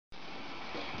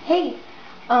Hey,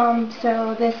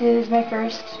 so this is my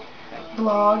first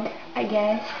vlog, I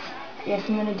guess. I guess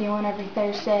I'm gonna do one every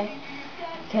Thursday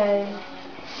because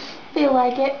I feel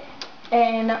like it.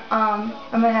 And I'm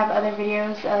gonna have other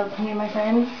videos of me and my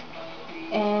friends,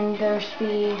 and those should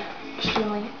be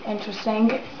extremely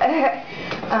interesting.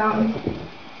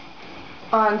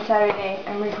 On Saturday,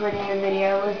 I'm recording a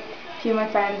video with a few of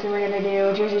my friends, and we're gonna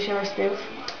do a Jersey Shore spoof.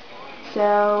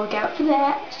 So look out for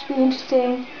that. It should be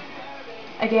interesting,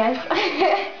 I guess.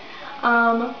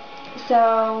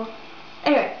 So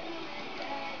anyway,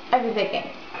 I've been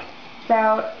thinking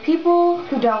about people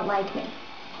who don't like me,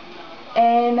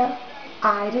 and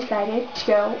I decided to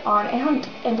go on a hunt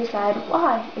and decide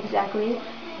why exactly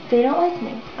they don't like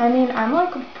me. I mean, I'm a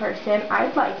likable person.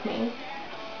 I'd like me.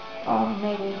 Oh,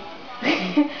 maybe.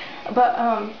 But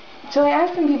so I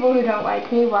asked some people who don't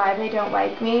like me why they don't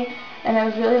like me, and I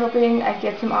was really hoping I'd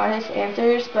get some honest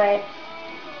answers, but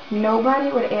nobody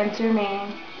would answer me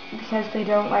because they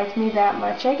don't like me that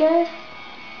much, I guess.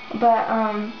 But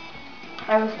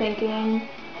I was thinking,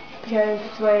 because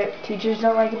what teachers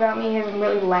don't like about me is I'm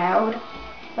really loud.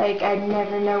 Like, I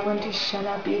never know when to shut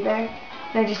up either.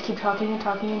 And I just keep talking and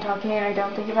talking and talking, and I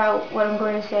don't think about what I'm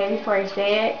going to say before I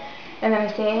say it. And then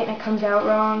I say it and it comes out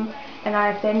wrong, and I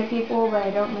offend people, but I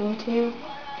don't mean to.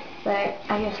 But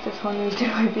I guess that's one reason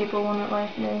why people won't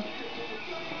like me.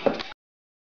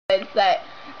 It's that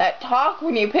talk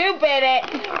when you poop in it,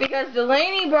 because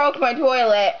Delaney broke my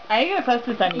toilet. Are you gonna post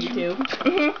this on YouTube?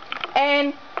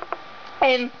 And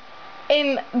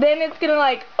then it's gonna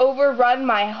like overrun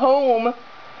my home,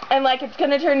 and like it's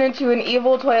gonna turn into an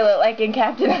evil toilet like in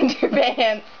Captain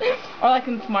Underpants. Or like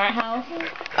in Smart House.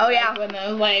 Oh yeah. Like when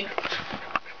those like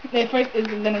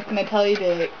then it's gonna tell you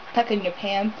to tuck in your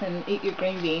pants and eat your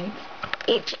green beans.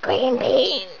 Eat your green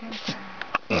beans.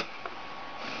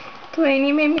 Delaney,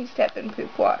 you made me step in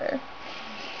poop water.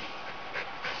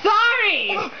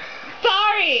 Sorry!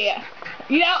 Sorry!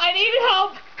 You know, I needed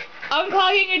help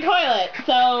unclogging your toilet,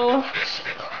 so...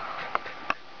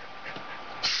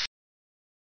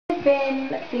 I've been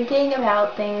thinking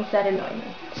about things that annoy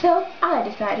me, so I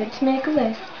decided to make a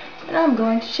list, and I'm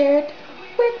going to share it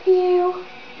with you.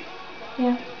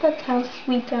 Yeah, that's how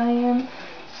sweet I am.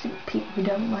 Sweet people who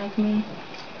don't like me.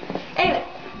 Anyway,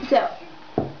 so,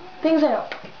 things I don't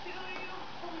like.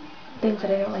 Things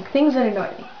that I don't like. Things that annoy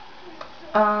me.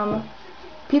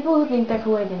 People who think they're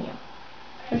cooler than you.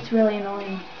 That's really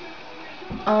annoying.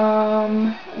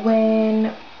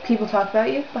 When people talk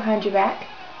about you behind your back.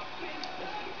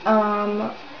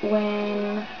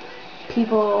 When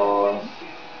people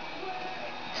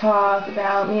talk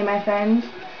about me and my friends,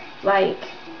 like,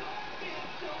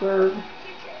 I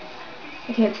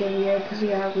can't say weird because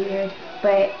we are weird,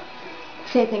 but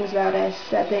say things about us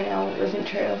that they know isn't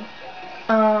true.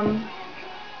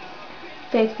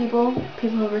 Fake people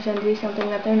who pretend to be something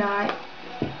that they're not.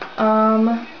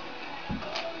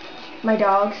 My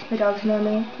dogs annoy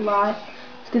me a lot.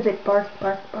 It's because they bark,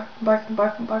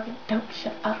 don't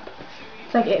shut up.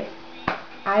 It's like if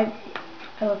I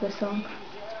love this song.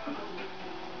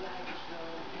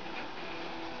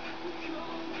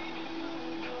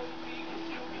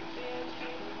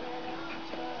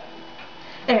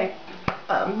 Anyway,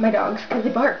 my dogs, because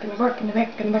they bark and they bark and they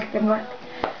bark and they bark and they bark.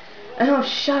 And oh,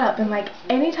 shut up. And like,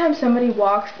 anytime somebody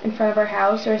walks in front of our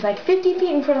house, or is like 50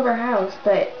 feet in front of our house,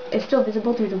 but it's still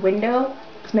visible through the window,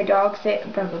 because my dogs sit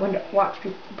in front of the window, watch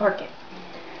people barking.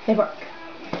 They bark.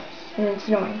 And it's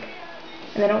annoying.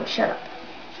 And they don't shut up,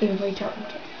 even though you tell them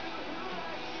to.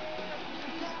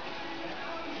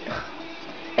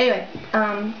 Anyway,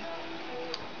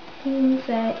 things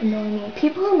that annoy me.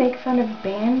 People who make fun of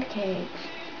band kids.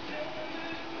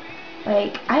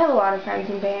 Like, I have a lot of friends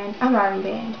in band. I'm not in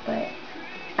band, but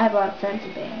I have a lot of friends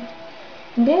in band.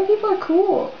 And band people are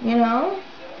cool, you know?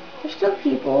 They're still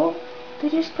people. They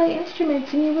just play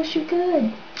instruments and you wish you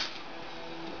could.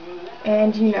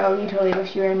 And you know, you totally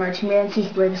wish you were in marching band so you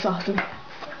could wear this awesome hat.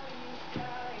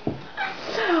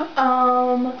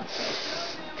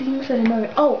 Things that annoy me.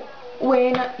 Oh,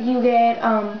 when you get,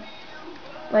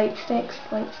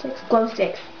 glow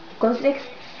sticks,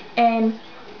 and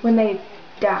when they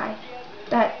die.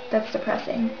 That's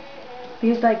depressing.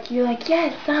 Because like, you're like,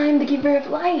 yes, I'm the giver of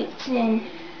light, and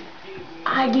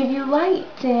I give you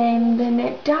light, and then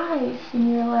it dies, and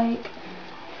you're like,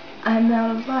 I'm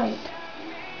out of light.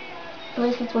 At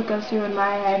least that's what goes through in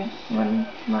my head when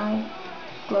my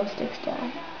glow sticks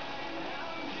die.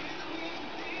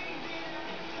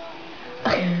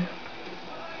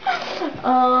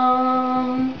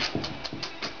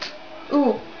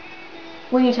 Ooh,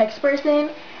 when you text a person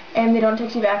and they don't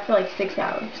text you back for like 6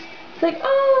 hours. It's like,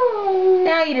 oh,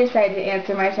 now you decided to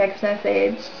answer my text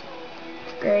message. It's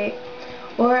great.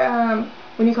 Or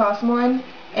when you call someone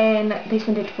and they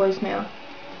send it to voicemail.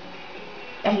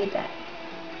 I hate that.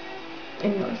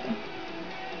 It annoys me.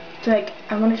 It's like,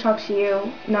 I want to talk to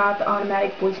you, not the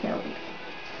automatic voicemail.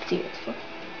 Seriously.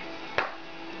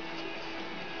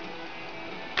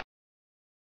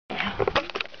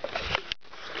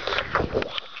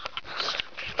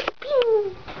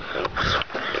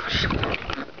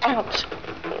 Ouch.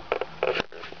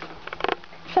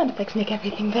 Sound effects make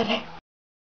everything better.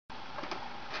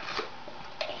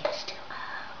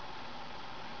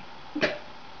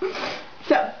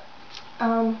 So,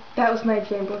 that was my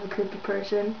example of a creepy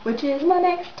person, which is my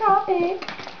next topic.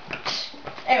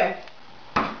 Anyway,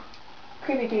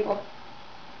 creepy people.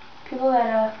 People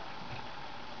that,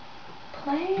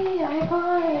 play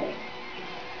iPod.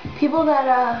 People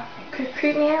that,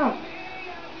 creep me out.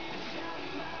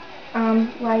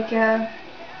 Like,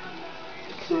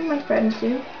 some of my friends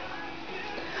do.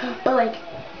 But like,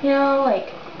 you know,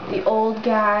 like, the old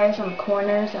guys on the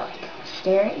corners that, like,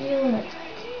 stare at you and it's like,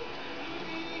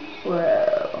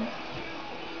 whoa.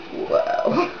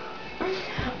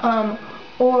 Whoa.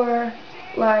 Or,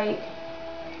 like,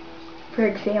 for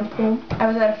example, I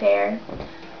was at a fair,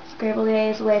 Scrabble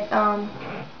Days, with, my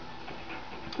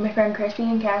friend Chrissy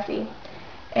and Cassie.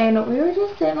 And we were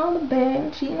just sitting on the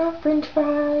bench, eating our french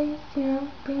fries, you know,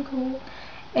 being cool.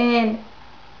 And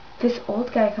this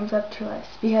old guy comes up to us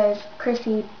because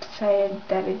Chrissy decided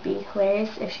that it'd be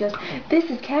hilarious if she goes, "This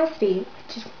is Cassidy,"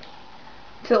 which is to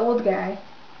the old guy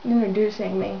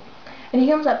introducing me. And he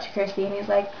comes up to Chrissy and he's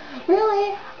like,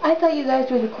 "Really? I thought you guys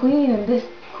were the queens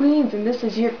and this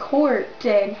is your court."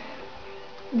 And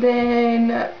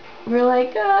then we're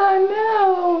like,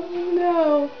 "Oh,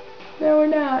 no, we're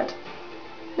not.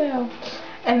 No."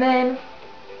 And then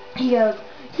he goes,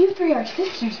 "You three are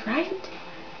sisters, right?"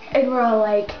 And we're all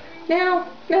like, no,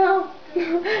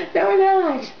 we're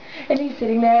not. And he's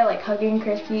sitting there, like, hugging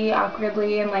Chrissy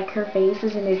awkwardly, and, like, her face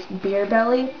is in his beer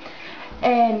belly.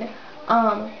 And,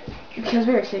 because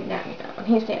we were sitting down, you know, and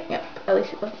he's standing up. At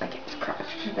least it looked like it was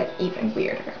crossed, which is, like, even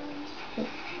weirder.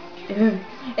 Anyway,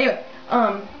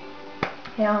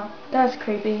 yeah, that was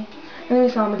creepy. And then we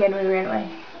saw him again when we ran away.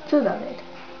 So that was it.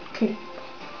 Creepy.